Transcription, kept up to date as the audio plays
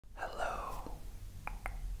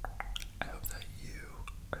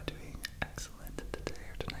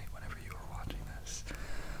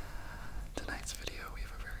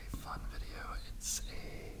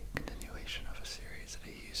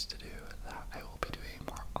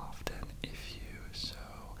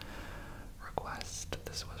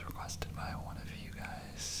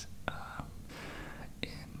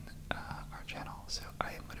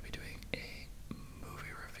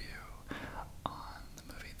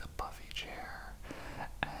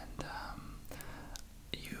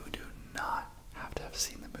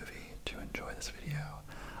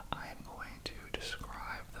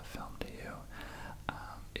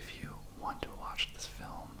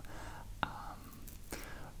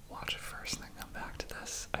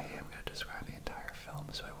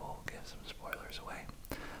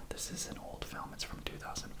this is an old film. It's from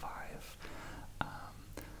 2005.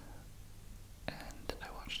 And I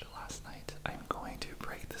watched it last night. I'm going to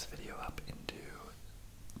break this video up into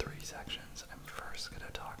 3 sections. I'm first going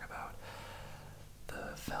to talk about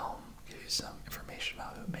the film, give you some information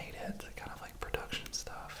about who made it, kind of like production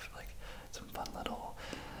stuff, like some fun little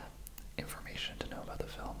information to know about the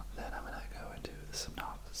film. Then I'm going to go into the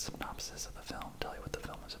synopsis of the film, tell you what the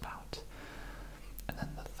film is about. And then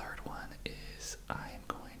the third one is I'm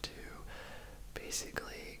going to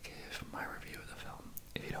basically give my review of the film.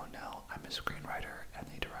 If you don't know, I'm a screenwriter and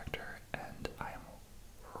the director, and I am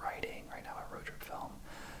writing right now a road trip film,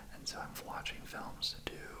 and so I'm watching films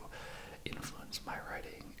to influence my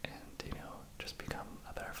writing and, you know, just become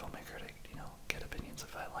a better filmmaker to, you know, get opinions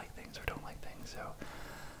if I like things or don't like things. So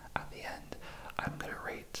at the end, I'm gonna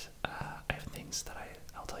rate, I have things that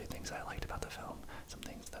I'll tell you things I liked about the film, some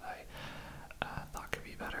things that I thought could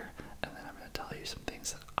be better, and then I'm gonna tell you some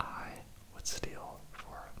things that I would steal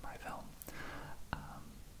for my film.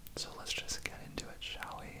 So let's just get into it,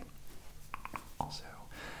 shall we? Also,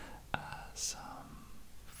 some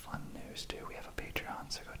fun news too. We have a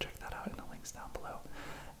Patreon, so go check that out in the links down below,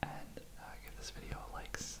 and give this video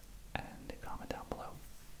likes and a comment down below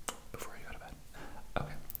before you go to bed.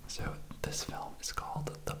 Okay, so this film is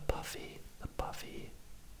called the Puffy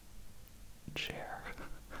Chair.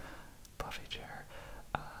 Puffy Chair.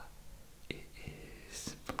 It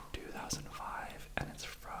is from 2005, and it's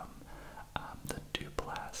from the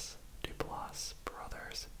Duplass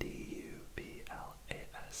brothers. D-U-B-L-A-S-S.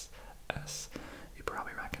 You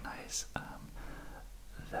probably recognize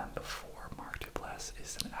them before. Mark Duplass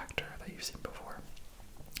is an actor that you've seen before.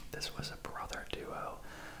 This was a brother duo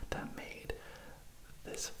that made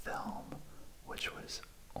this film, which was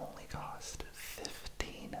only cost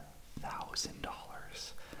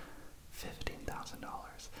 $15,000.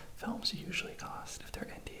 $15,000. Films usually cost, if they're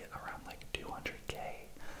indie, around like $200K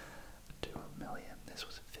to $1 million. This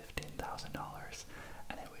was $15,000,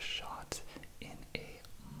 and it was shot in a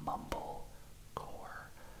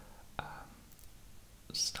mumblecore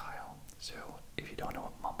style. So if you don't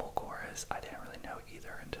know what mumblecore is, I didn't really know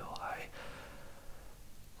either until I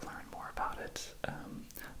learned more about it.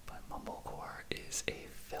 But mumblecore is a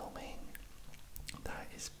filming that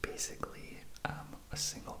is basically a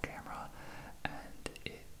single camera, and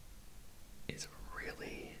it is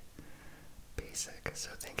really basic.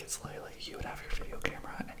 So think it's like you would have your video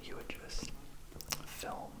camera and you would just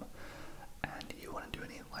film, and you wouldn't do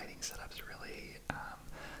any lighting setups really.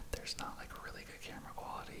 There's not like really good camera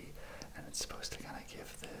quality, and it's supposed to kind of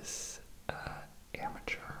give this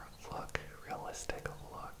amateur look, realistic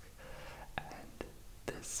look. And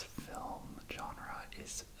this film genre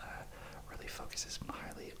is really focuses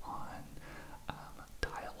highly on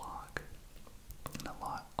dialogue and a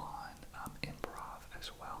lot on improv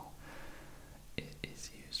as well. It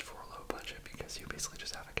is used for low budget because you basically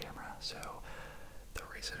just have a camera, so the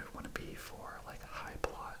reason it wouldn't be for like high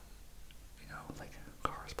plot, you know, like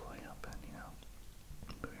cars blowing up and, you know,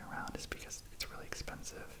 moving around, is because it's really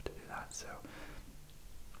expensive to do that. So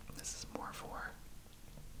this is more for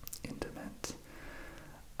intimate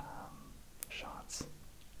shots.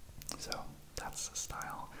 So that's the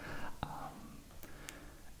style.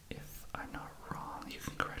 If I'm not wrong, you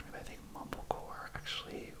can correct me, but I think mumblecore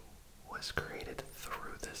actually was created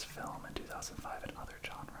through this film in 2005 and other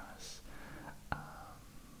genres.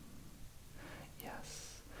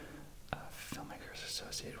 Yes. Filmmakers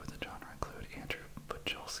associated with the genre include Andrew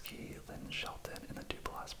Bucholsky, Lynn Shelton, and the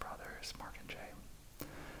Duplass brothers, Mark and Jay.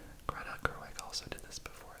 Greta Gerwig also did this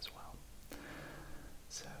before as well.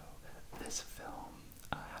 So this film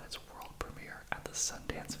had its world premiere at the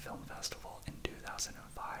Sundance Film Festival in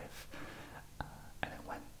 2005, and it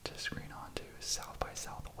went to screen on to South by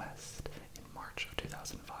Southwest in March of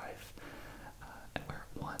 2005, and where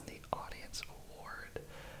it won the Audience Award.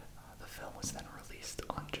 The film was then released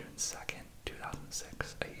on June 2nd,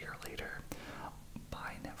 2006, a year later,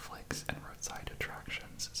 by Netflix and Roadside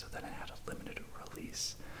Attractions. So then it had a limited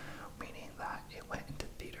release, meaning that it went into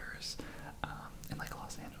theaters in like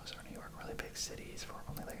Los Angeles or New York, really big cities, for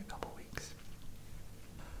only like a couple weeks.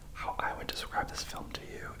 How I would describe this film to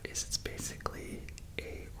you is it's basically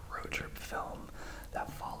a road trip film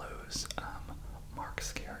that follows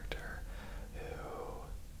Mark's character, who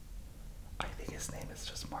I think his name is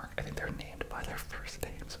just Mark. I think they're named by their first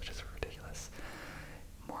names, which is ridiculous.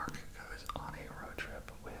 Mark goes on a road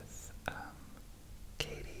trip with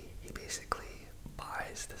Katie. He basically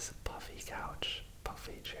buys this puffy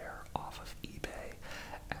chair off of eBay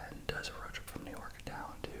and does a road trip from New York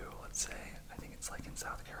down to, let's say, I think it's like in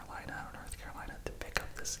South Carolina or North Carolina, to pick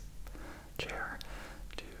up this chair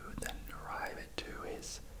to then drive it to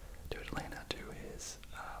his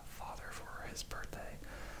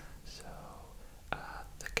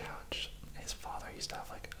used to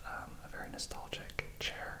have like a very nostalgic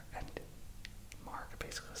chair, and Mark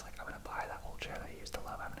basically was like, I'm gonna buy that old chair that he used to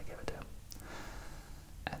love, I'm gonna give it to him.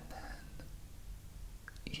 And then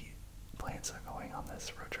he plans on going on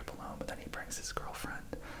this road trip alone, but then he brings his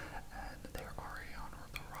girlfriend, and they're already on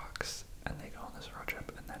the rocks, and they go on this road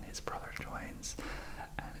trip, and then his brother joins,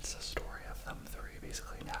 and it's a story of them three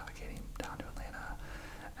basically navigating down to Atlanta,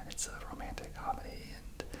 and it's a romantic comedy,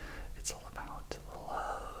 and it's all about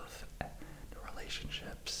love and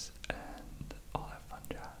relationships and all that fun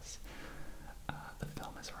jazz. The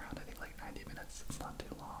film is around, I think, like 90 minutes. It's not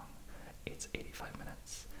too long. It's 85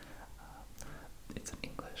 minutes. It's in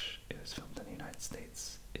English. It was filmed in the United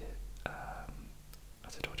States.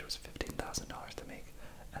 As I told you, it was $15,000 to make,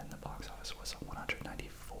 and the box office was $194,000,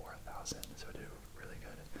 so it did really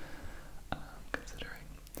good, considering.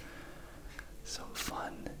 Some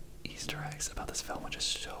fun Easter eggs about this film, which is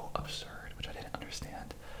so absurd, which I didn't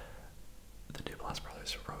understand. The Duplass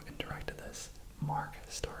brothers wrote and directed this. Mark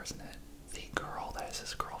stars in it. The girl that is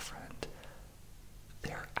his girlfriend,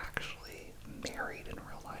 they're actually married in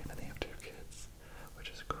real life, and they have 2 kids, which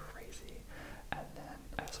is crazy. And then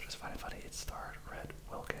I also just find it funny, it starred Red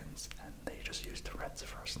Wilkins, and they just used Red's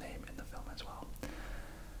first name in the film as well.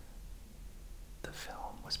 The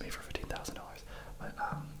film was made for $15,000, but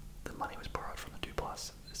the money was borrowed from the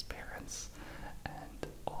Duplass' parents, and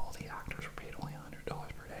all the actors were paid only $100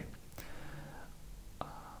 per day.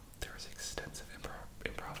 There was extensive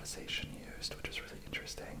improvisation used, which is really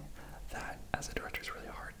interesting. That, as a director, is really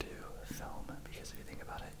hard to film, because if you think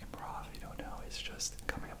about it, improv, you don't know, it's just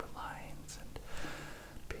coming up with lines and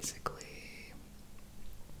basically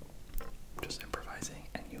just improvising,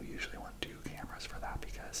 and you usually want 2 cameras for that,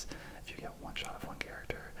 because if you get one shot of one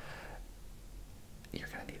character, you're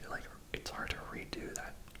gonna need to, like, it's hard to redo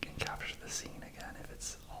that and capture the scene again if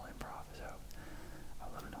it's all improv. So I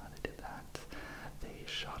love it how they did that. They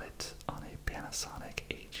shot it on a Panasonic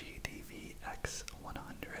AGDV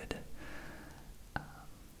X100,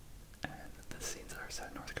 and the scenes that are set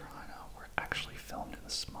in North Carolina were actually filmed in a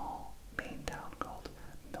small Maine town called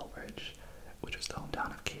Millbridge, which was the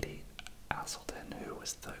hometown of Katie Aselton, who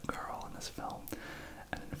was the girl in this film.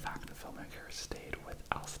 And in fact, the filmmakers stayed with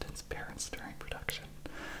Alston's parents during production.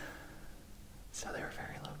 So they were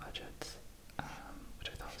very low budget, which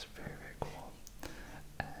I thought was very, very cool.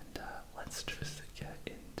 And let's just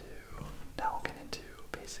now we'll get into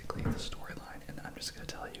basically the storyline, and I'm just going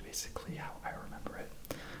to tell you basically how I remember it.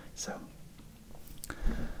 So,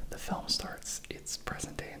 the film starts, it's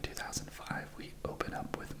present day in 2005. We open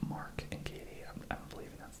up with Mark and Katie. I'm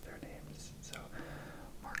believing that's their names. So,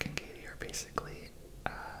 Mark and Katie are basically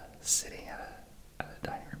sitting at a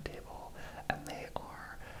dining room table, and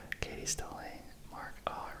Katie's telling Mark,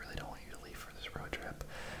 oh, I really don't want you to leave for this road trip,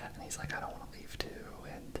 and he's like, I don't want to leave too,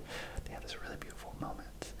 and they have this really beautiful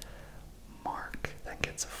moment. Mark then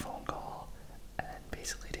gets a phone call, and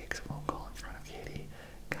basically takes a phone call in front of Katie,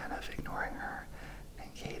 kind of ignoring her,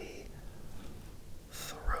 and Katie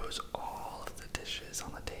throws all of the dishes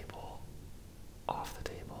on the table off the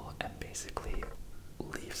table and basically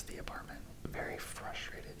leaves the apartment, very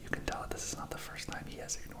frustrated. You can tell that this is not the first time he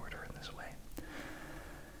has ignored her in this way.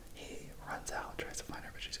 He runs out, tries to find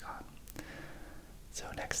her, but she's gone. So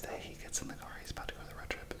next day he gets in the car, he's about to go to the road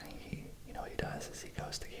trip, and what he does is he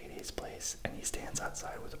goes to Katie's place, and he stands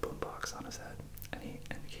outside with a boombox on his head, and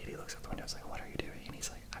Katie looks out the window, is like, what are you doing? And he's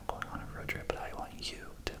like, I'm going on a road trip, but I want you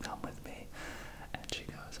to come with me. And she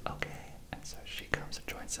goes, okay. And so she comes and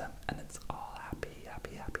joins him, and it's all happy,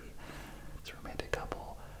 happy, happy. This romantic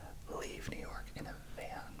couple leave New York in a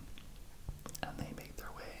van, and they make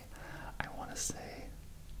their way, I want to say,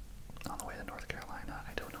 on the way to North Carolina.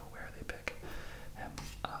 I don't know where they pick him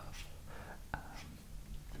up,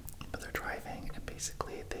 but they're driving, and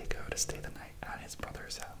basically they go to stay the night at his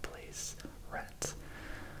brother's place, Rhett.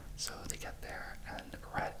 So they get there, and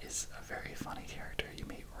Rhett is a very funny character. You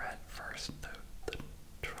meet Rhett first, the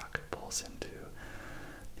truck pulls into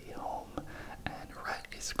the home, and Rhett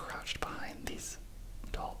is crouched behind these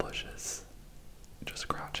tall bushes, just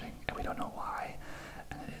crouching, and we don't know why.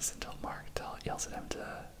 And it is until Mark yells at him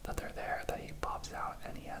that they're there, that he pops out,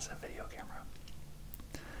 and he has a video camera.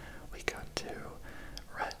 We cut to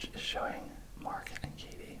Rhett is showing Mark and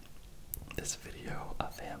Katie this video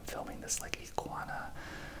of him filming this like iguana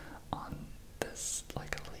on this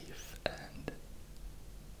like a leaf, and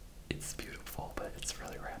it's beautiful, but it's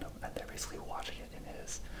really random, and they're basically watching it in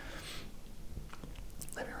his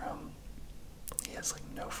living room. He has like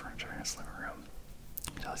no furniture in his living room,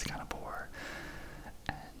 so he's kind of poor.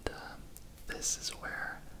 And this is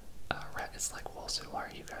where Rhett is like, well, so why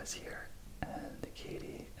are you guys here? And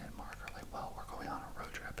Katie and Mark are like, well, we're going on a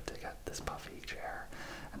road trip to get this Puffy chair,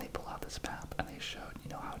 and they pull out this map, and they showed, you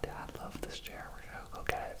know, how Dad loved this chair, we're gonna go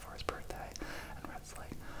get it for his birthday, and Rhett's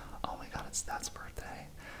like, oh my god, it's Dad's birthday.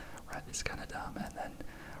 Rhett is kind of dumb, and then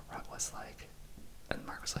Rhett was like, and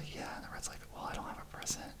Mark was like, yeah, and then Rhett's like, well, I don't have a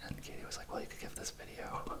present, and Katie was like, well, you could give this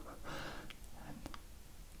video,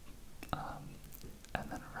 and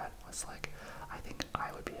then Rhett was like, I think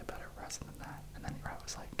I would be a better present than that, and then Rhett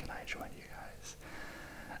was like, can I join you guys?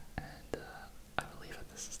 And I believe that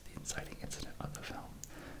this is the inciting incident of the film.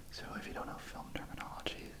 So if you don't know film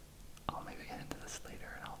terminology, I'll maybe get into this later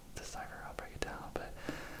and I'll decipher, I'll break it down, but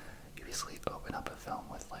you basically open up a film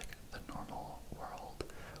with like the normal world,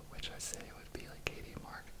 which I say would be like Katie and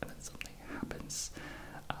Mark, and then something happens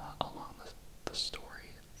along the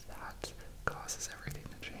story that causes everything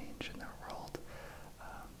to change in their world.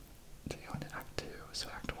 To go into Act 2, so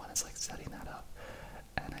Act 1 is like setting that up,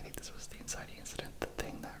 and I think this was the inciting incident, the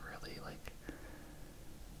thing that really, like,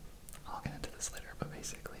 I'll get into this later, but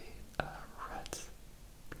basically, Rhett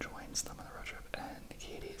joins them on the road trip, and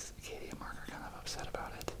Katie and Mark are kind of upset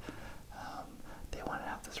about it. They want to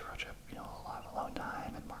have this road trip, you know, a lot of alone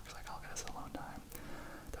time, and Mark's like, I'll get us alone time.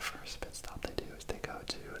 The first pit stop they do is they go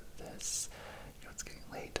to this, you know, it's getting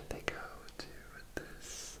late, they go to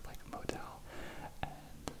this, like, motel,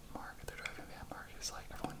 and Mark, they're driving a van, Mark is like,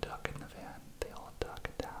 everyone duck in the van, they all duck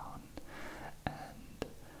down, and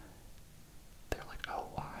they're like, oh,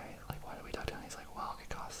 why? Like, why do we duck down? He's like, well, it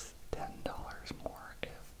costs $10 more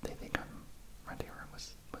if they think I'm renting a room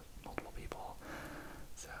with multiple people.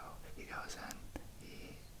 So he goes in,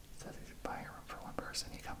 he says he's buying a room for one person,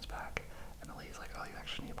 he comes back, and the lady's like, oh, you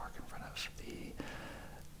actually need to park in front of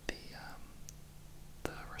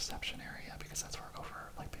the reception area, because that's where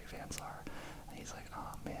like big vans are. And he's like,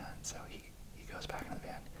 oh man. So he goes back in the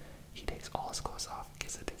van, he takes all his clothes off,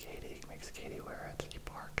 gives it to Katie, makes Katie wear it, he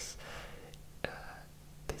parks,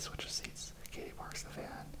 they switch seats, Katie parks the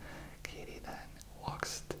van, Katie then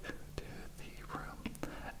walks to the room,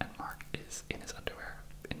 and Mark is in his underwear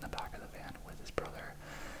in the back of the van with his brother.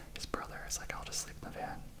 His brother is like, I'll just sleep in the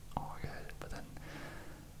van, all good. But then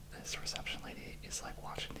this reception lady is like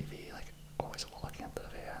watching TV, like always looking at the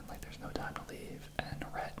van, like there's no time to leave, and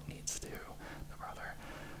Rhett the brother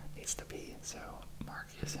needs to pee, so Mark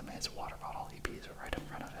gives him his water bottle, he pees right in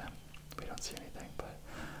front of him. We don't see anything, but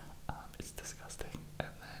it's disgusting. And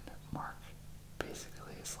then Mark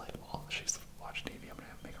basically is like, well, she's watching TV, I'm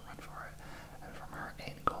gonna make a run for it, and from her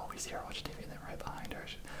angle, we see her watching TV, and then right behind her,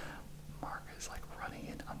 Mark is like running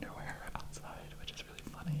in underwear outside, which is really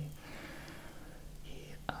funny.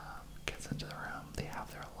 He gets into the room, they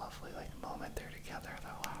have their lovely like moment there together,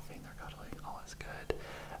 they're laughing, they're cuddling, all is good,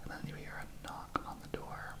 and then you hear a knock on the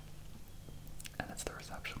door, and it's the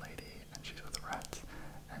reception lady, and she's with Rhett,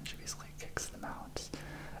 and she basically kicks them out,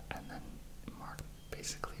 and then Mark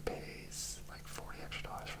basically pays like $40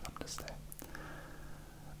 extra for them to stay.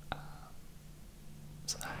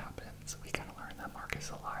 So that happens. We kind of learn that Mark is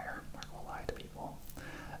a liar. Mark will lie to people,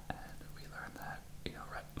 and we learn that, you know,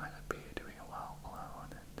 Rhett might not be doing it well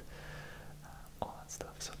alone, and all that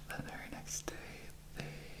stuff. So the very next day,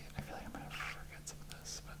 I feel like I'm gonna forget some of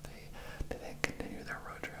this, but they then continue their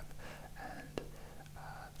road trip, and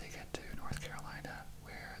they get to North Carolina,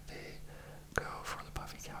 where they go for the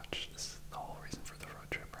Puffy couch. This is the whole reason for the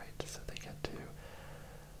road trip, right? So they get to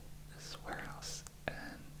this warehouse,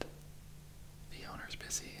 and the owner's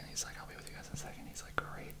busy, and he's like, I'll be with you guys in a second. He's like,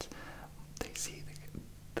 great. They see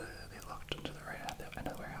they looked to the right at the end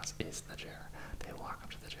of the warehouse is the chair. They walk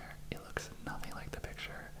up to the chair. It looks nothing like the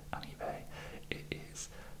picture on eBay. It is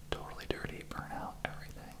totally dirty, burnt out,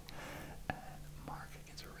 everything. And Mark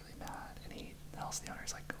gets really mad, and he tells the owner,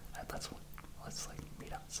 he's like, let's like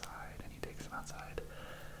meet outside, and he takes him outside.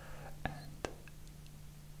 And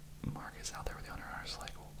Mark is out there with the owner, and I was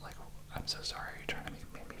like, I'm so sorry, you're trying to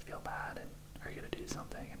make me feel bad, and are you gonna do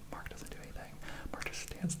something? And Mark doesn't do anything. Mark just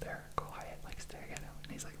stands there, quiet, like staring at him,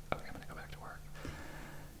 and he's like, okay, I'm gonna go back to work.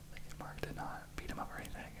 Like, Mark did not beat him up or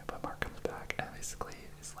anything, but Mark comes back and basically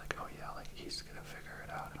is like, oh yeah, like he's gonna figure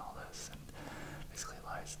it out and all this, and basically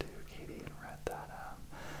lies to Katie and Rhett that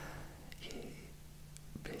he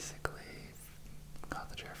basically got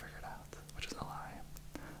the chair figured out, which is a lie.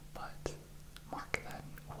 But Mark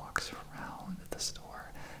then walks around the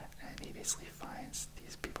store, and he basically finds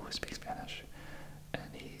these people who speak Spanish, and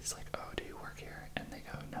he's like, oh, do you work here? And they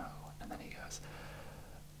go, no. And then he goes,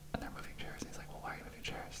 and they're moving chairs, and he's like, well, why are you moving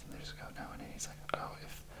chairs? And they just go, no. And then he's like, oh,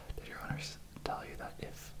 did your owners tell you that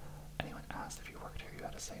if anyone asked if you worked here, you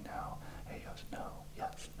had to say no? And he goes, no,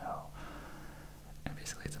 yes, no. And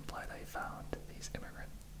basically it's implied that he found these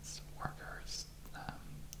immigrants, workers,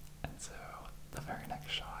 and so the very next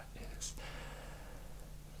shot because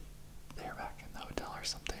they're back in the hotel or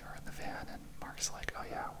something, or in the van, and Mark's like, oh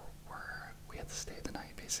yeah, we had to stay the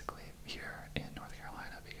night basically here in North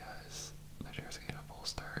Carolina because the chairs get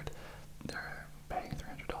upholstered. They're paying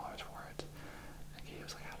 $300 for it. And Katie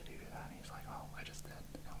was like, how did you do that? And he's like, oh, I just did.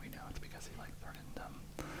 And we know it's because he like threatened them.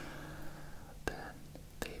 Then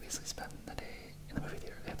they basically spend the day in the movie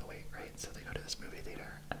theater. They have to wait, right? So they go to this movie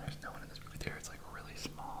theater, and there's no one in this movie theater. It's like really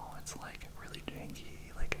small. It's like really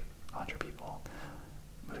dinky, like 100 people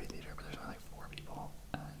movie theater, but there's only like 4 people.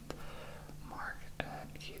 And Mark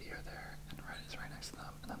and Katie are there, and Red is right next to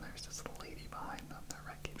them. And then there's this lady behind them that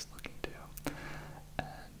Red keeps looking to.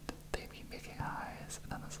 And they keep making eyes,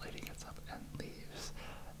 and then this lady gets up and leaves,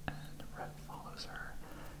 and Red follows her,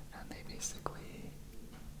 and they basically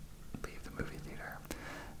leave the movie theater.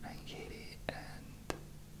 And Katie and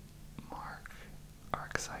Mark are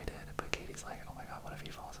excited, but Katie's like, oh my god, what if he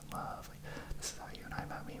falls in love? Like, this is how you and I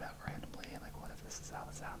met, we met randomly, and like, what if this is how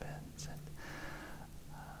this happens? And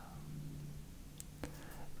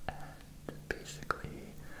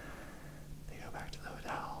basically, they go back to the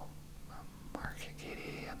hotel, Mark and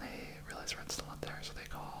Katie, and they realize Red's still not there, so they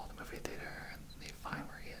call the movie theater, and they find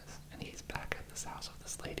where he is, and he's back at this house with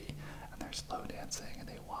this lady, and they're slow dancing, and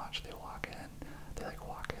they walk in, they like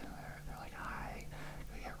walk in, and they're like, hi,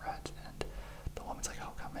 can we get Red? And the woman's like,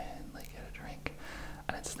 oh, come in, like, get a drink.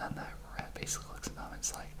 And it's then that Red basically looks at them and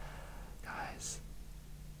it's like, guys,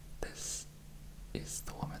 this is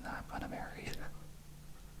the woman that I'm gonna marry. And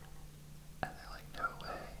they're like, no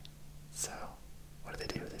way. So what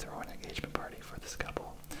do? They throw an engagement party for this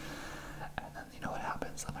couple. And then you know what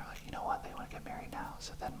happens? And they're like, you know what? They want to get married now.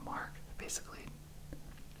 So then Mark basically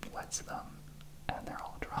lets them, and they're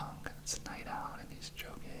all drunk, and it's night out, and he's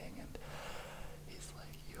joking, and he's like,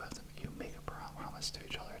 you make a promise to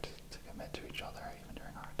each other to commit to each other even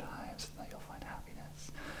during hard times, and that you'll find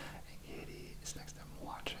happiness. And Katie is next to him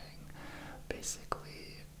watching,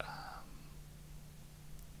 basically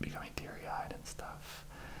becoming teary-eyed and stuff.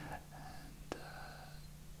 And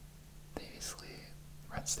they basically,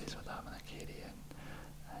 Red stays with them, and then Katie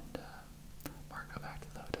and Mark go back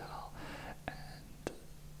to the hotel, and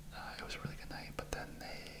it was a really good night. But then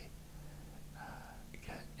they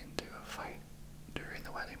get into a fight during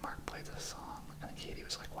the wedding. Mark played this song, and Katie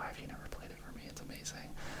was like, why have you never played it for me? It's amazing.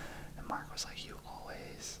 And Mark was like, you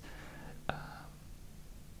always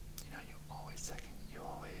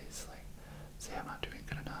like say I'm not doing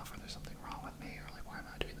good enough, or there's something wrong with me, or like, why am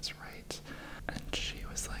I not doing this right? And she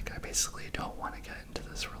was like, I basically don't want to get into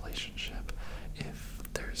this relationship if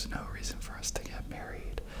there's no reason for us to get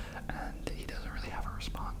married. And he doesn't really have a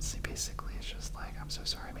response. He basically is just like, I'm so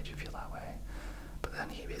sorry I made you feel that way. But then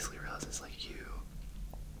he basically realizes, like, you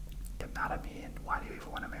get mad at me, and why do you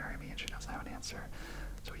even want to marry me? And she doesn't have an answer.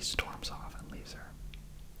 So he storms off and leaves her.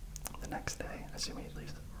 The next day, assuming he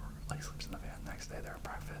leaves, like, sleeps in the van, the next day they're at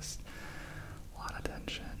breakfast. A lot of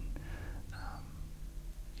tension.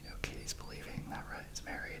 Katie's believing that Red is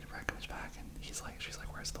married. Red comes back, and she's like,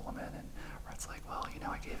 where's the woman? And Red's like, well,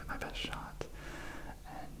 I gave it my best shot.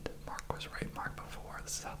 And Mark was right. Mark before,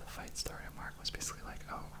 this is how the fight started. Mark was basically like,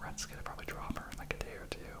 oh, Red's gonna probably drop her in like a day or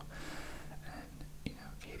two. And,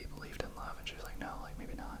 Katie believed in love, and she was like, no, like,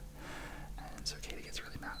 maybe not. And so Katie gets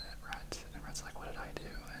really mad at Red, and Red's like, what did I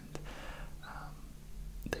do? And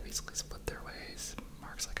they basically split their ways.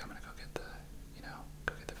 Mark's like, I'm gonna go get the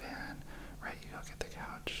van. Right, you go get the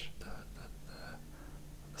couch, the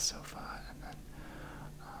sofa, and then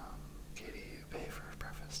Katie pay for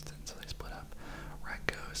breakfast, and so they split up. Red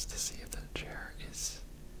goes to see if the chair is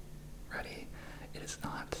ready. It is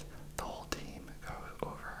not. The whole team go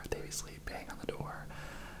over. They basically bang on the door.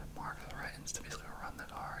 Mark threatens to basically run the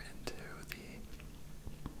car into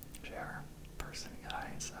the chair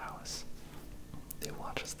guy's house. They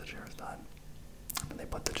watch as the chair is done, and they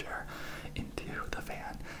put the chair into the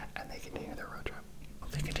van, and they continue their road trip.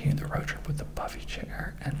 They continue the road trip with the Puffy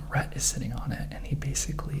Chair, and Rhett is sitting on it, and he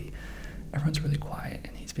basically, everyone's really quiet,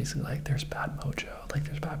 and he's basically like, there's bad mojo. Like,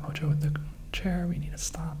 there's bad mojo with the chair, we need to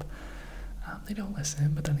stop. They don't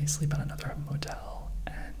listen, but then they sleep at another motel,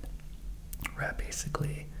 and Rhett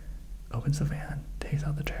basically opens the van, takes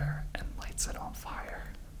out the chair, and lights it on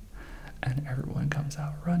fire. And everyone comes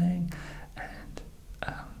out running, and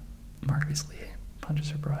Mark basically punches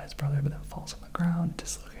her bride's brother, but then falls on the ground,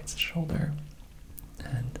 dislocates his shoulder,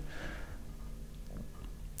 and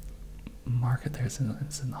Mark is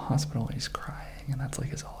in the hospital, and he's crying, and that's like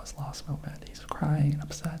his lost moment. He's crying and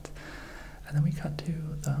upset, and then we cut to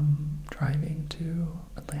them driving to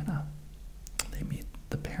Atlanta. They meet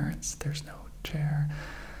the parents. There's no chair.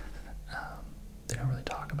 They don't really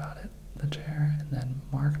talk about it, the chair, and then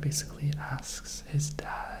Mark basically asks his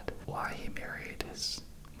dad why he married his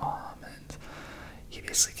mom, and he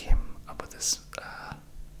basically came up with this,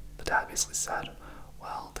 the dad basically said,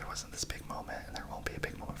 well, there wasn't this big moment, and there won't be a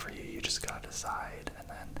big moment for you, you just gotta decide. And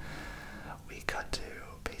then we cut to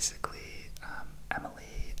basically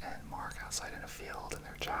Emily and Mark outside in a field, and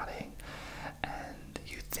they're chatting, and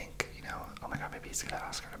you think, you know, oh my god, maybe he's gonna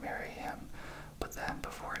ask her to marry him, but then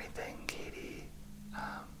before anything, Katie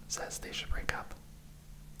says they should break up.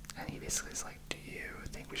 And he basically is like, do you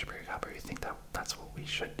think we should break up, or you think that that's what we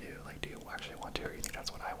should do? Like, do you actually want to, or you think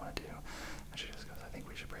that's what I want to do? And she just goes, I think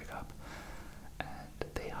we should break up. And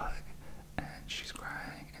they hug, and she's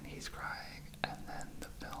crying, and he's crying, and then the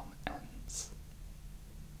film ends.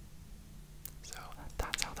 So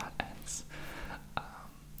that's how that ends.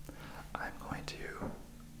 I'm going to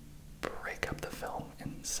break up the film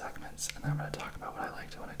in segments, and I'm going to talk about what I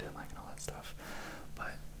liked and what I didn't like and all that stuff.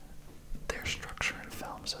 But their structure in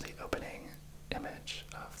film, so the opening image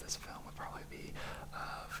of this film would probably be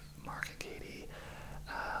of Mark and Katie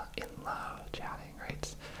in love, chatting,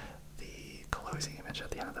 right? The closing image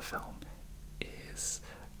at the end of the film is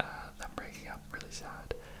them breaking up, really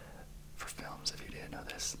sad. For films, if you didn't know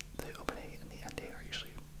this, the opening and the ending are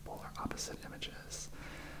usually polar opposite images.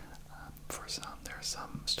 For some, there are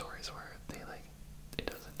some stories where they like, it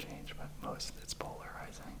doesn't change, but most it's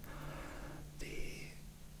polarizing.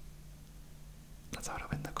 That's how to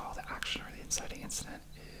win the call to action, or the inciting incident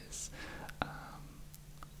is,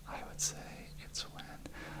 I would say it's when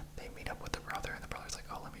they meet up with the brother, and the brother's like,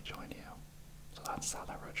 oh, let me join you. So that's how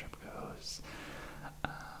that road trip goes.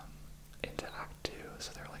 Into Act 2,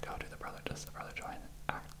 so they're like, oh, does the brother join?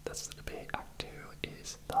 That's the debate. Act 2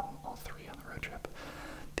 is them all three on the road trip.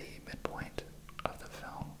 The midpoint of the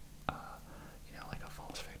film, you know, like a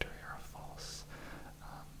false victory or a false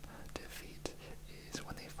defeat, is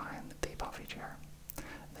when they find the Puffy Chair.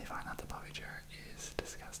 And they find out the Puffy Chair is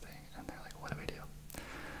disgusting, and they're like, what do we do?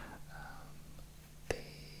 The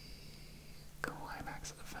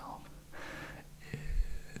climax of the film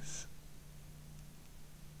is,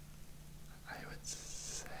 I would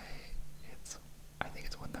say, I think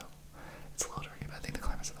it's when it's a little tricky, but I think the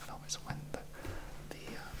climax of the film is when the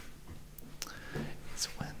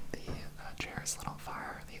chair is lit on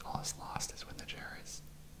fire, the all is lost is when the chair is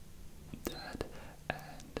dead,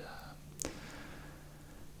 and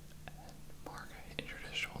Mark injured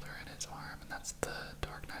his shoulder and his arm, and that's the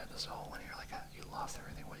dark night of the soul, when you're like, you lost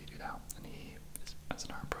everything, what do you do now? And he has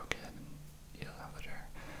an arm broken, and he doesn't have the chair.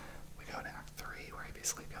 We go to Act 3, where he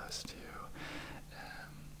basically goes to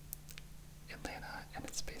Atlanta, and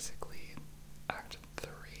it's basically, Act 3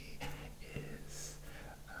 is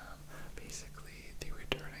basically the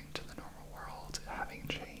returning to the normal world, having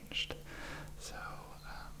changed. So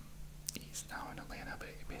he's now in Atlanta, but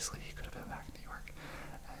basically he could have been back in New York,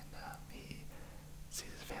 and he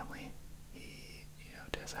sees his family. He, you know,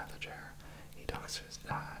 does have the chair. He talks to his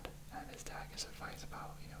dad, and his dad gives advice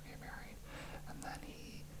about, you know, get married. And then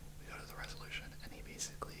we go to the resolution, and he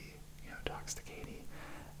basically, you know, talks to Katie,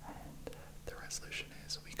 and the resolution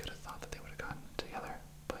is, we could have thought that they would have gotten together,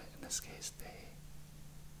 but in this case they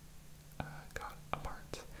got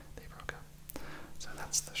apart. They broke up. So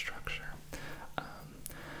that's the structure.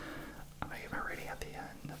 I'm gonna give my rating at the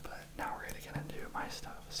end, but now we're gonna get into my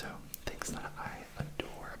stuff. So things that I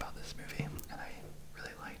adore about this movie, and I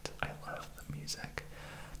really liked. I love the music.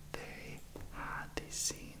 They had these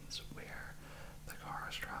scenes where the car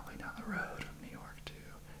is traveling down the road from New York to,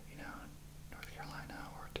 you know, North Carolina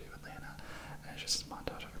or to Atlanta, and it's just a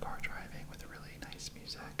montage of a car driving with really nice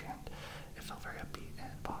music, and it felt very upbeat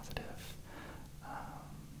and positive.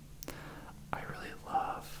 I really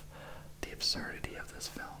love the absurdity of this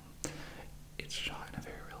film. It's shot in a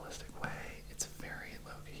very realistic way. It's very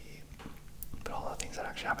low-key, but all the things that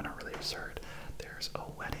actually happen are really absurd. There's a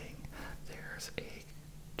wedding. There's a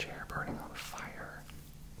chair burning on fire.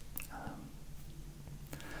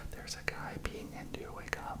 There's a guy being Hindu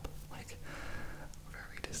wake up. Like,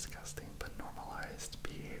 very disgusting but normalized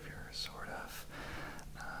behavior, sort of.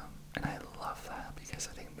 And I love that, because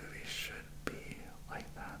I think movies should be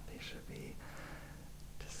like that. They should be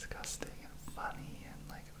disgusting and funny and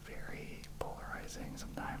like very polarizing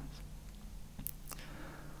sometimes.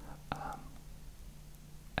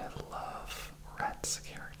 I love Rhett's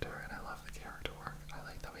character, and I love the character work. I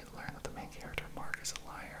like that we learn that the main character, Mark, is a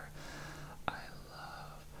liar. I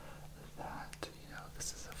love that, you know,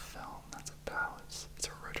 this is a film that's about, it's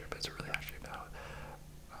a road trip, but it's really actually about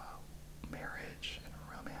marriage and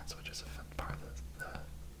romance, which is a part of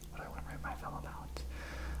what I want to write my film about.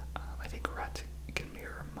 I think Rhett can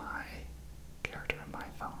mirror my character in my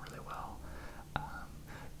film really well.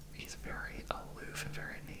 He's very aloof and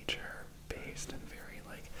very nature-based and very,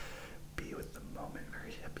 like,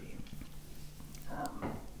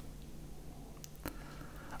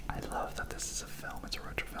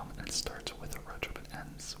 it starts with a road trip and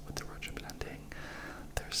ends with the road trip ending.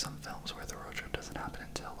 There's some films where the road trip doesn't happen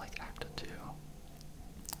until like Act 2.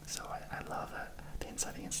 So I love that the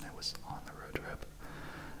inciting incident was on the road trip.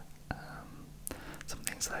 Some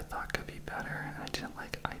things that I thought could be better, and I didn't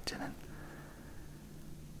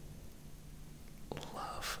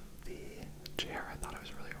love the chair. I thought it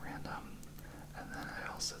was really random. And then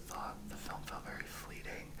I also thought the film felt very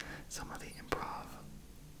fleeting. Some of the improv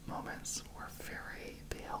moments were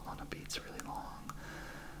they held on to beats really long.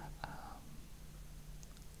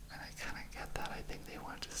 And I kind of get that. I think they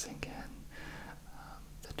wanted to sink in.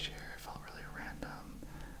 The chair felt really random.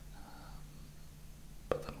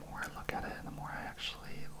 But the more I look at it and the more I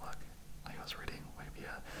actually look, like I was reading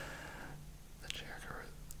Wikipedia, the chair could,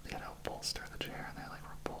 bolster the chair, and they like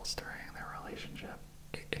were bolstering their relationship.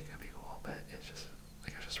 It could be cool, but it's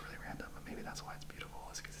just really random. But maybe that's why it's beautiful,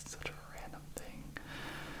 is because it's such a random thing.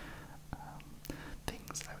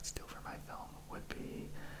 Things I would steal from my film would be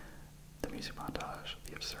the music montage,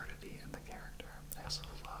 the absurdity, and the character. I also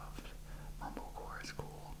loved mumblecore. Is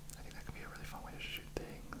cool. I think that could be a really fun way to shoot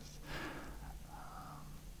things.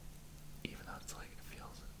 Even though it's like, it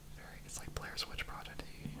feels it's like Blair Witch Project,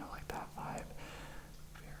 like that vibe.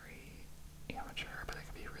 Very amateur, but it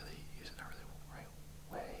could be really used in a really right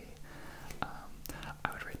way.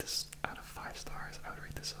 I would rate this out of 5 stars. I would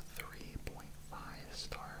rate this a 3.5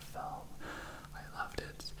 star film. I loved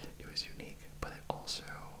it. It was unique, but it also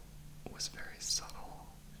was very subtle.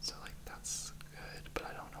 So like that's good, but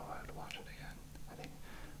I don't know if I would watch it again. I think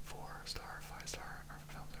 4-star, 5-star are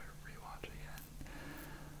films I would rewatch again.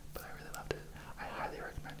 But I really loved it. I highly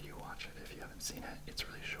recommend you watch it if you haven't seen it. It's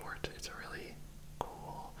really short. It's really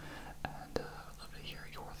cool, and I'd love to hear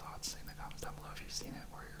your thoughts in the comments down below if you've seen it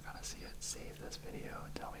or you're gonna see it. Save this video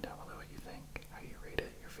and tell me down below what you think, how you rate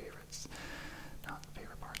it, your favorites, not the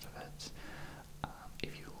favorite parts of it.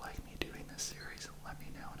 If you like me doing this series, let me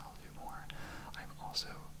know and I'll do more. I'm also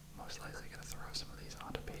most likely going to throw some of these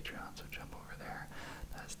onto Patreon, so jump over there.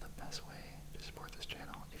 That is the best way to support this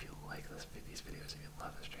channel. If you like these videos, if you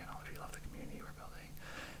love this channel, if you love the community we're building,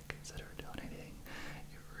 consider donating.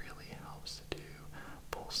 It really helps to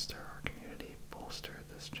bolster our community, bolster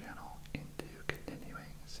this channel into continuing.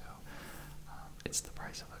 So it's the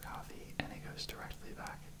price of a coffee, and it goes directly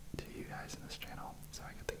back to you guys in this channel. So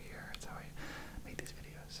I get the gear. It's how I make these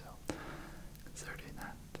videos. So consider doing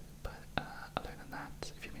that.